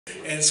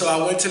And so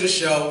I went to the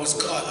show. It was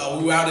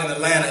called, we were out in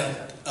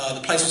Atlanta.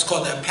 The place was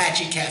called the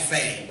Apache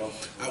Cafe.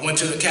 I went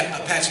to the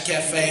Apache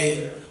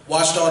Cafe,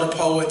 watched all the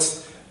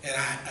poets, and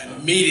I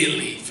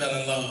immediately fell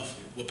in love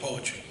with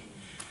poetry.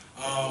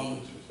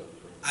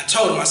 I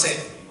told him, I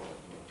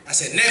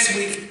said, next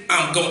week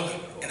I'm going,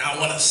 and I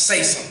want to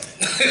say something.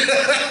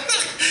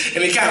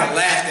 And he kind of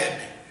laughed at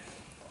me.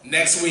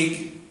 Next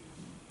week,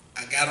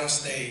 I got on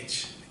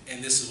stage,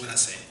 and this is what I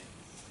said.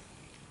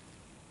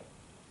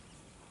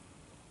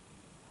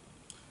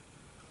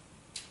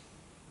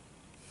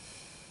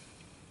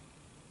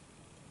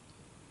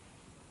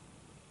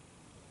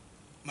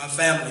 My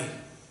family,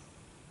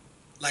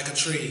 like a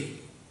tree,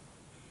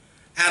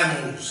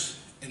 animals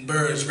and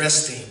birds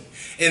resting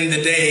in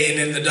the day and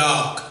in the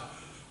dark,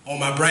 on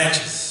my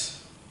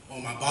branches,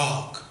 on my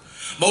bog.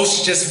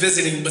 Most just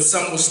visiting, but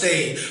some will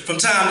stay from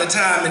time to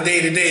time and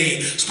day to day,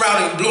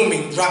 sprouting,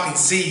 blooming, dropping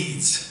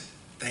seeds.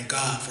 Thank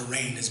God for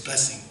rain, His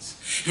blessings.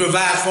 He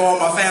provides for all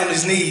my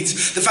family's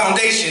needs. The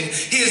foundation,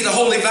 He is the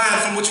holy vine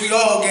from which we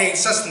all gain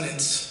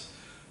sustenance.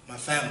 My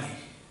family,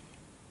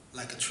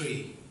 like a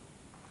tree.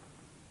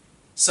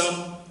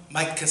 Some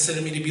might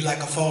consider me to be like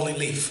a falling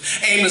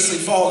leaf, aimlessly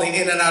falling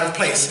in and out of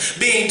place,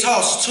 being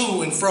tossed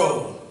to and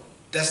fro,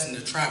 destined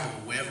to travel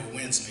wherever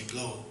winds may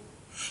blow.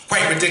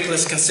 Quite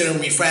ridiculous considering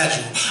me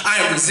fragile. I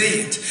am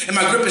resilient, and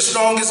my grip is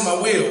strong as my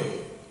will.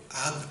 I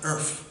hug the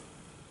earth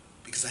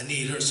because I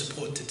need her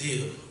support to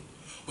deal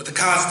with the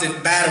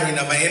constant battering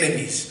of our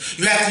enemies.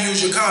 You have to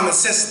use your common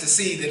sense to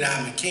see that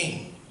I'm a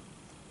king.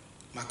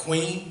 My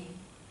queen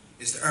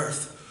is the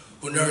earth,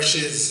 who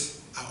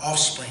nourishes our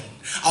offspring.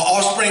 Our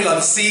offspring are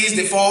the seeds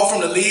that fall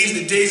from the leaves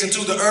that digs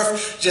into the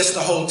earth just to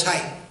hold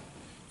tight.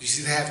 You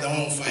see, they have their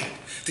own fight,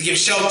 to give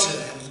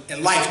shelter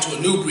and life to a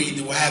new breed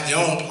that will have their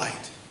own plight.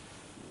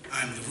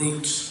 I'm the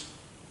roots,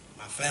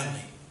 my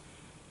family,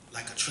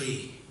 like a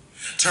tree.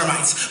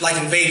 Termites,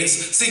 like invaders,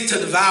 seek to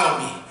devour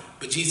me,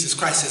 but Jesus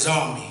Christ has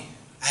armed me.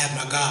 I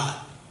have my God,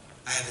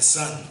 I have the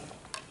Son,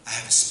 I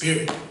have the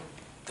Spirit,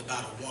 the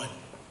bottle one.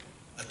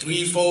 A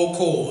threefold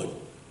cord,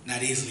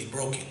 not easily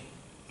broken,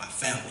 my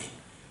family.